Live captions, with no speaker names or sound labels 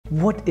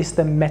What is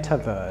the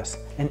metaverse?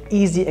 An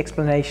easy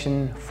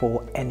explanation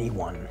for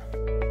anyone.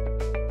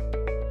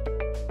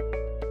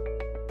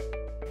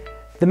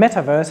 The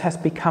metaverse has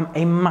become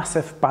a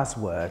massive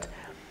buzzword.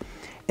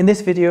 In this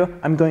video,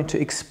 I'm going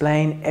to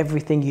explain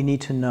everything you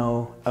need to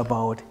know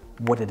about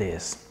what it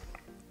is.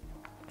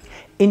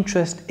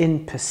 Interest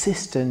in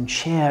persistent,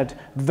 shared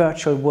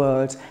virtual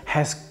worlds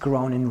has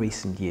grown in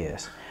recent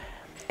years.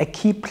 A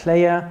key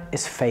player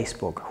is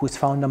Facebook, whose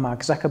founder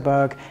Mark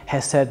Zuckerberg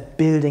has said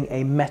building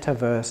a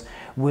metaverse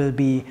will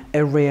be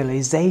a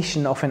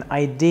realization of an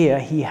idea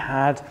he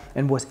had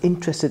and was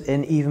interested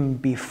in even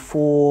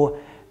before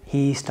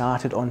he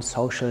started on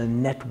social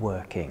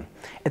networking.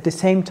 At the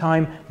same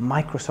time,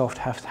 Microsoft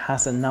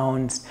has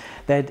announced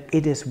that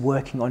it is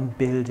working on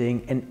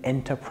building an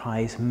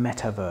enterprise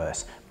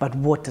metaverse. But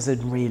what does it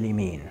really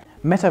mean?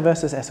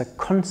 Metaverses as a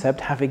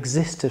concept have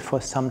existed for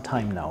some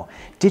time now.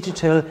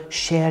 Digital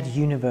shared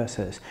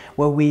universes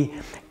where we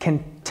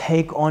can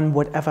take on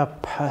whatever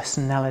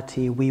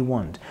personality we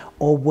want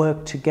or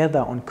work together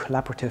on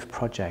collaborative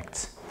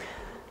projects.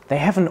 They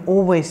haven't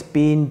always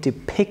been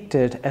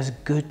depicted as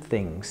good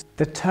things.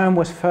 The term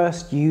was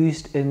first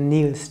used in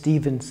Neil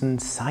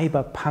Stephenson's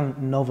cyberpunk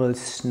novel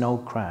Snow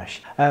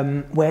Crash,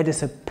 where it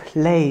is a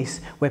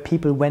place where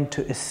people went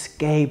to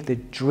escape the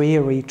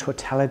dreary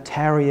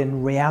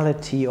totalitarian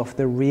reality of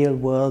the real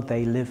world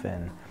they live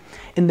in.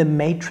 In the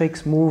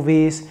Matrix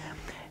movies,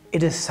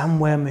 it is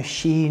somewhere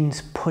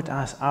machines put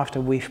us after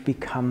we've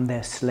become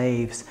their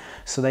slaves,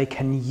 so they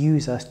can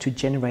use us to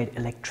generate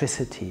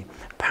electricity.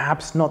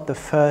 Perhaps not the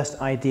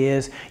first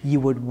ideas you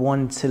would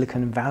want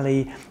Silicon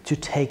Valley to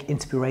take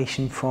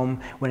inspiration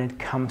from when it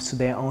comes to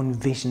their own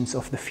visions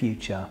of the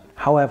future.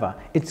 However,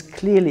 it's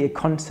clearly a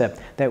concept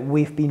that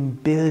we've been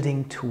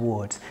building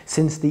towards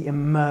since the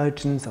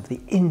emergence of the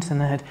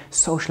internet,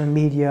 social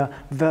media,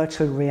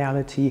 virtual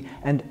reality,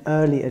 and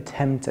early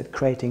attempts at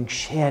creating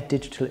shared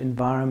digital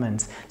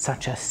environments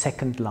such as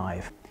Second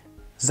Life.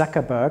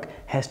 Zuckerberg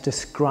has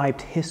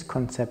described his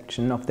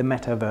conception of the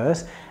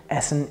metaverse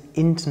as an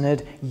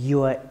internet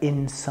you are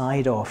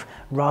inside of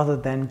rather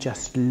than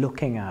just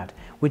looking at,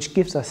 which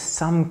gives us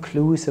some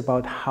clues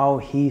about how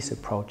he's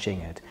approaching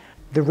it.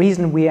 The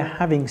reason we are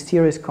having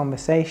serious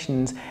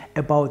conversations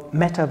about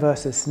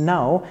metaverses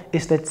now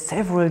is that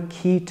several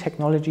key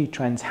technology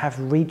trends have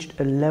reached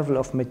a level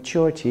of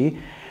maturity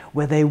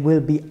where they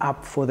will be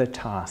up for the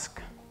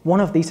task. One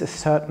of these is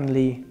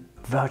certainly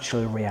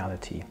virtual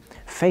reality.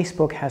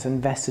 Facebook has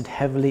invested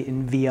heavily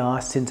in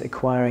VR since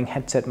acquiring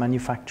headset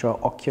manufacturer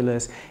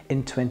Oculus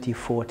in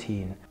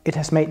 2014. It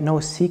has made no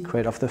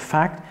secret of the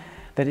fact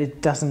that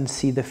it doesn't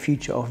see the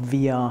future of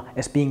VR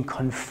as being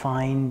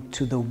confined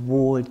to the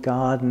walled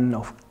garden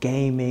of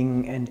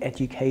gaming and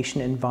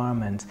education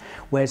environments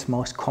where it's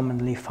most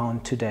commonly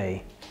found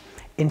today.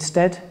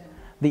 Instead,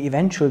 the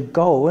eventual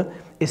goal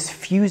is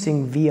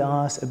fusing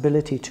VR's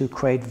ability to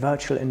create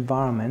virtual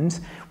environments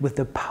with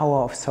the power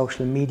of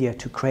social media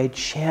to create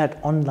shared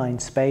online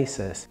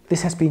spaces.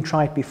 This has been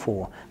tried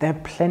before. There are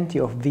plenty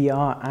of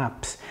VR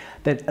apps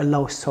that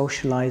allow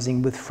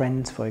socializing with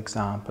friends, for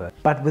example.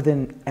 But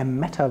within a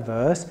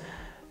metaverse,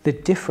 the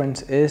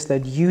difference is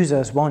that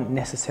users won't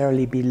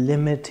necessarily be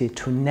limited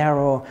to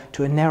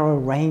a narrow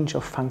range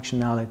of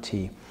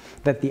functionality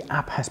that the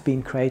app has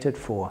been created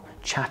for,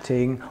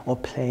 chatting or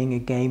playing a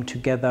game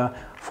together,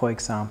 for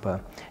example.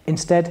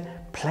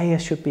 Instead,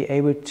 players should be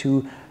able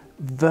to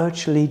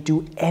virtually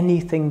do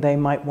anything they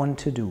might want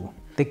to do.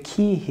 The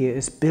key here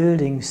is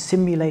building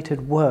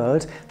simulated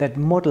worlds that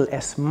model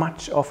as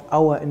much of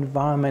our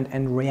environment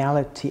and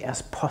reality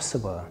as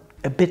possible.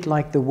 A bit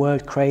like the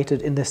world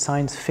created in the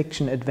science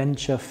fiction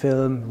adventure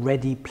film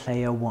Ready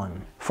Player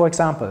One. For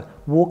example,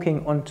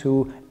 walking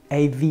onto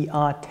a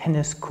VR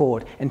tennis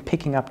court and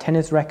picking up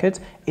tennis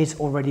rackets is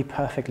already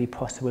perfectly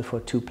possible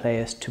for two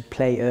players to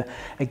play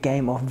a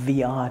game of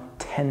VR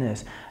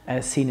tennis,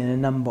 as seen in a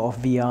number of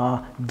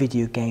VR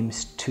video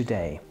games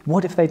today.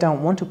 What if they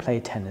don't want to play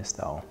tennis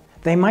though?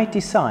 They might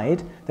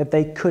decide that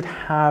they could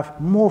have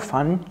more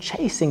fun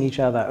chasing each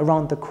other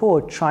around the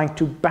court, trying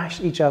to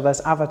bash each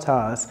other's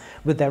avatars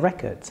with their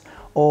rackets,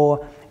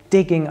 or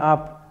digging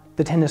up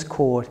the tennis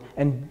court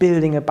and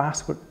building a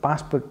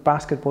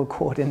basketball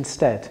court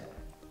instead.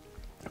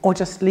 Or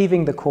just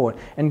leaving the court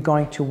and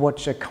going to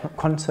watch a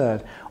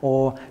concert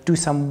or do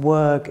some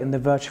work in the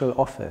virtual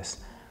office.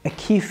 A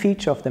key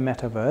feature of the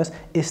metaverse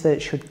is that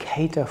it should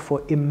cater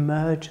for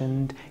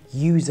emergent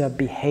user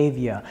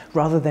behavior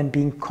rather than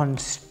being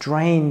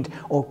constrained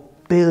or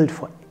built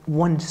for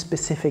one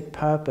specific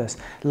purpose,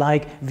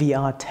 like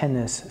VR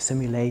tennis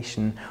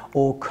simulation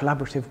or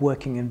collaborative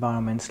working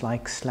environments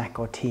like Slack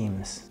or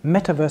Teams.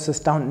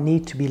 Metaverses don't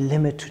need to be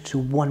limited to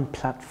one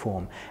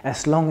platform,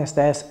 as long as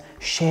there's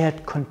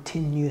shared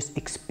continuous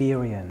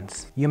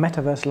experience. Your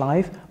metaverse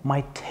life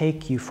might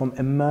take you from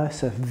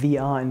immersive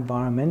VR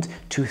environments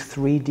to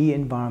 3D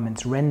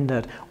environments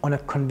rendered on a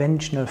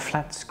conventional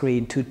flat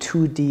screen to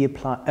 2D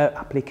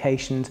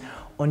applications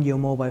on your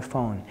mobile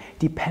phone,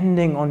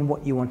 depending on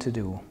what you want to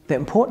do. The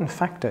important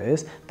factor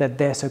is that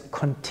there's a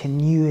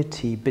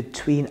continuity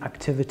between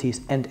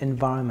activities and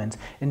environments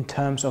in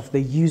terms of the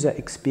user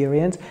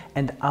experience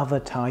and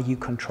avatar you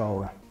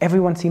control.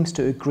 Everyone seems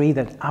to agree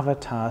that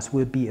avatars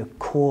will be a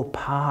core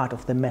part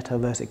of the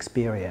metaverse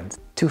experience.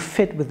 To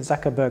fit with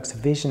Zuckerberg's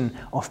vision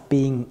of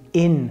being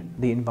in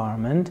the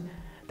environment,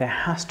 there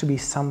has to be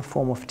some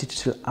form of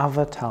digital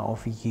avatar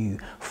of you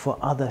for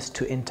others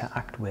to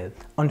interact with.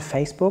 On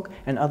Facebook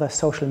and other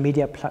social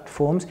media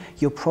platforms,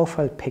 your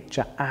profile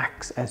picture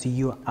acts as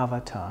your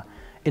avatar.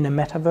 In a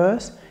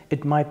metaverse,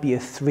 it might be a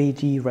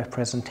 3D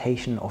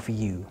representation of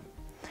you.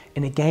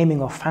 In a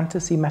gaming or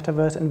fantasy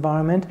metaverse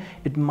environment,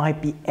 it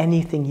might be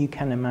anything you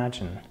can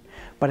imagine.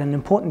 But an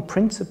important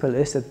principle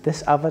is that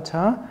this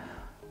avatar,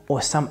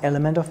 or some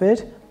element of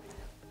it,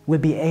 will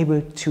be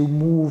able to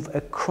move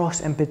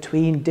across and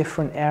between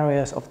different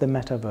areas of the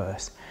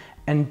metaverse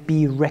and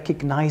be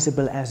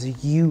recognizable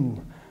as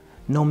you,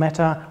 no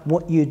matter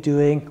what you're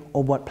doing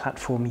or what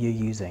platform you're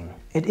using.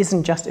 It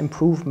isn't just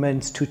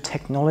improvements to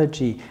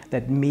technology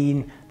that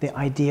mean the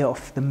idea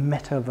of the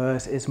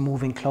metaverse is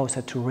moving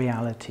closer to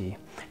reality.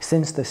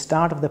 Since the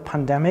start of the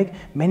pandemic,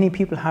 many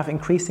people have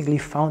increasingly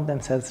found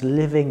themselves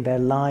living their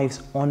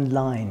lives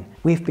online.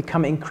 We've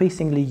become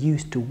increasingly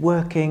used to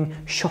working,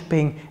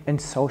 shopping, and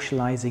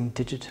socializing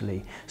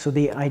digitally. So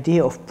the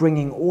idea of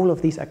bringing all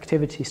of these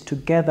activities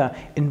together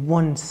in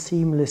one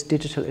seamless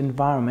digital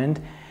environment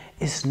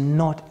is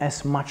not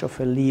as much of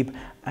a leap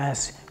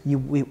as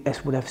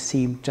would have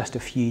seemed just a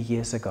few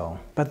years ago.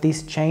 But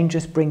these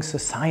changes bring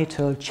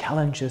societal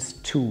challenges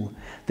too.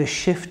 The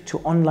shift to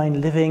online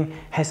living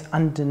has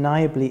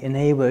undeniably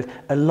enabled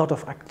a lot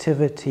of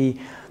activity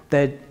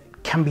that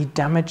can be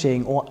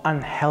damaging or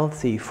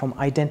unhealthy, from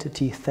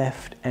identity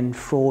theft and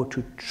fraud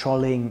to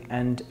trolling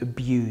and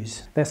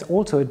abuse. There's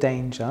also a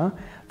danger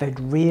that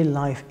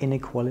real-life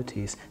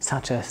inequalities,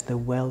 such as the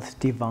wealth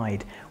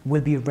divide, will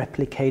be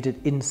replicated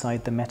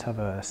inside the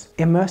metaverse.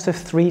 Immersive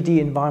 3D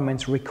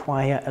environments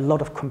require a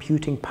lot of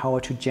computing power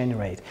to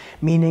generate,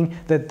 meaning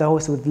that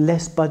those with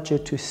less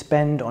budget to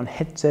spend on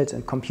headsets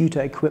and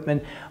computer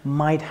equipment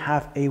might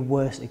have a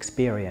worse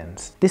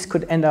experience. This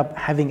could end up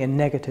having a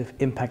negative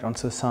impact on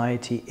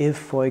society if,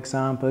 for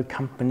example,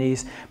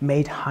 companies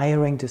made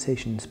hiring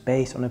decisions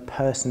based on a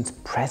person's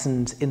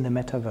presence in the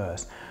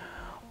metaverse,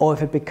 or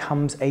if it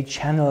becomes a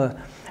channel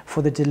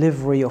for the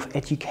delivery of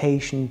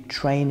education,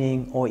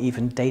 training, or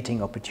even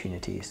dating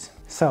opportunities.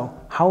 So,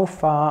 how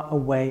far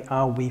away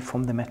are we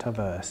from the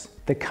metaverse?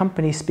 The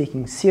companies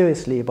speaking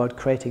seriously about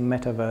creating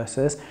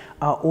metaverses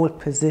are all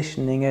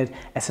positioning it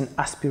as an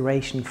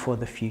aspiration for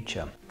the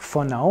future.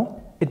 For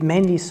now, it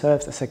mainly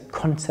serves as a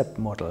concept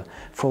model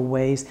for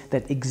ways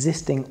that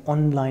existing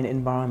online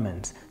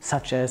environments,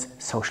 such as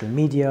social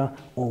media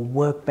or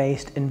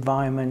work-based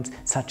environments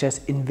such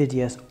as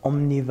NVIDIA's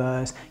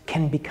Omniverse,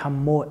 can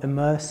become more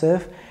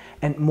immersive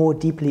and more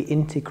deeply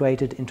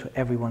integrated into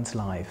everyone's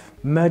life.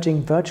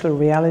 Merging virtual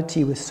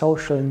reality with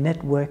social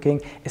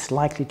networking is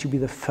likely to be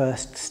the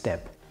first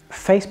step.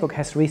 Facebook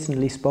has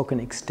recently spoken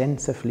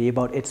extensively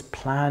about its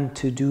plan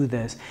to do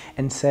this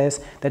and says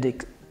that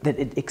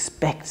it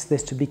expects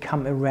this to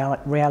become a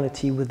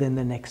reality within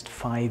the next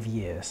 5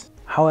 years.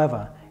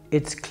 However,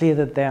 it's clear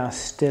that there are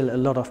still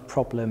a lot of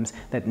problems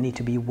that need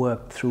to be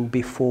worked through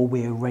before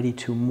we are ready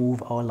to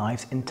move our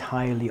lives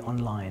entirely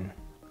online.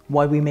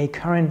 While we may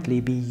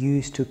currently be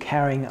used to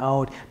carrying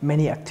out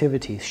many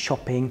activities,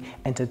 shopping,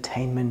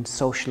 entertainment,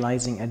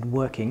 socializing, and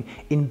working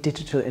in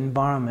digital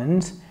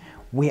environments,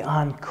 we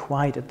aren't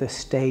quite at the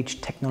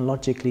stage,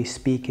 technologically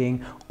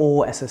speaking,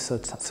 or as a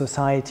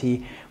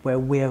society where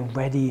we're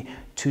ready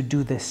to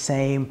do the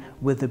same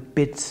with the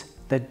bits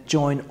that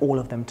join all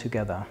of them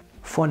together.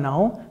 For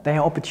now, there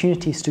are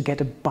opportunities to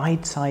get a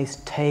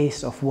bite-sized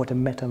taste of what a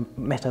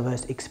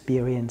metaverse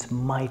experience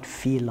might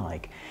feel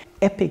like.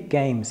 Epic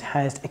Games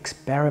has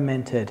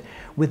experimented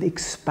with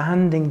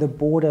expanding the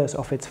borders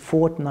of its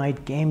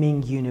Fortnite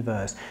gaming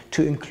universe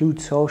to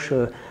include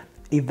social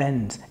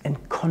events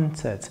and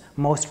concerts,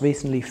 most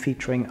recently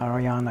featuring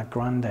Ariana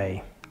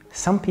Grande.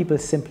 Some people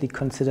simply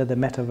consider the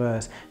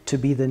metaverse to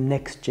be the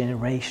next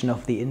generation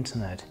of the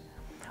internet.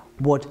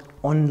 What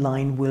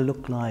online will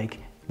look like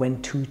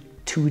when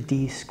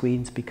 2D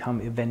screens become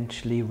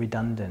eventually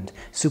redundant,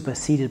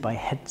 superseded by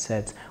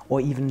headsets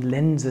or even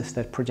lenses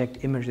that project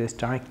images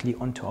directly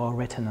onto our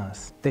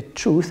retinas. The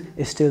truth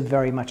is still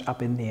very much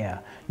up in the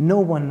air. No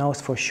one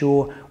knows for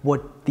sure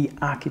what the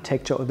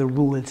architecture or the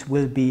rules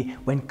will be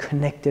when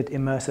connected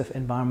immersive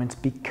environments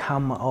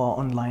become our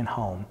online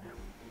home.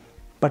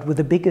 But with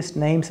the biggest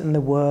names in the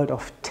world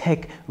of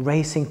tech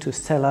racing to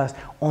sell us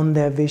on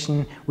their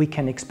vision, we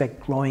can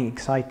expect growing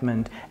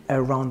excitement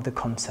around the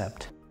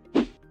concept.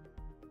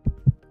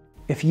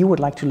 If you would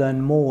like to learn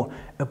more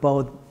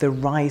about the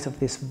rise of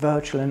this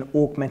virtual and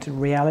augmented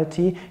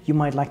reality, you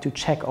might like to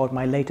check out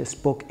my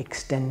latest book,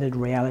 Extended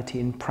Reality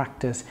in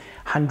Practice,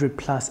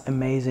 100+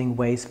 amazing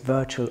ways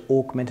virtual,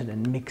 augmented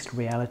and mixed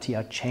reality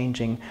are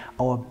changing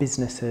our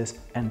businesses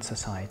and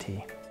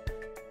society.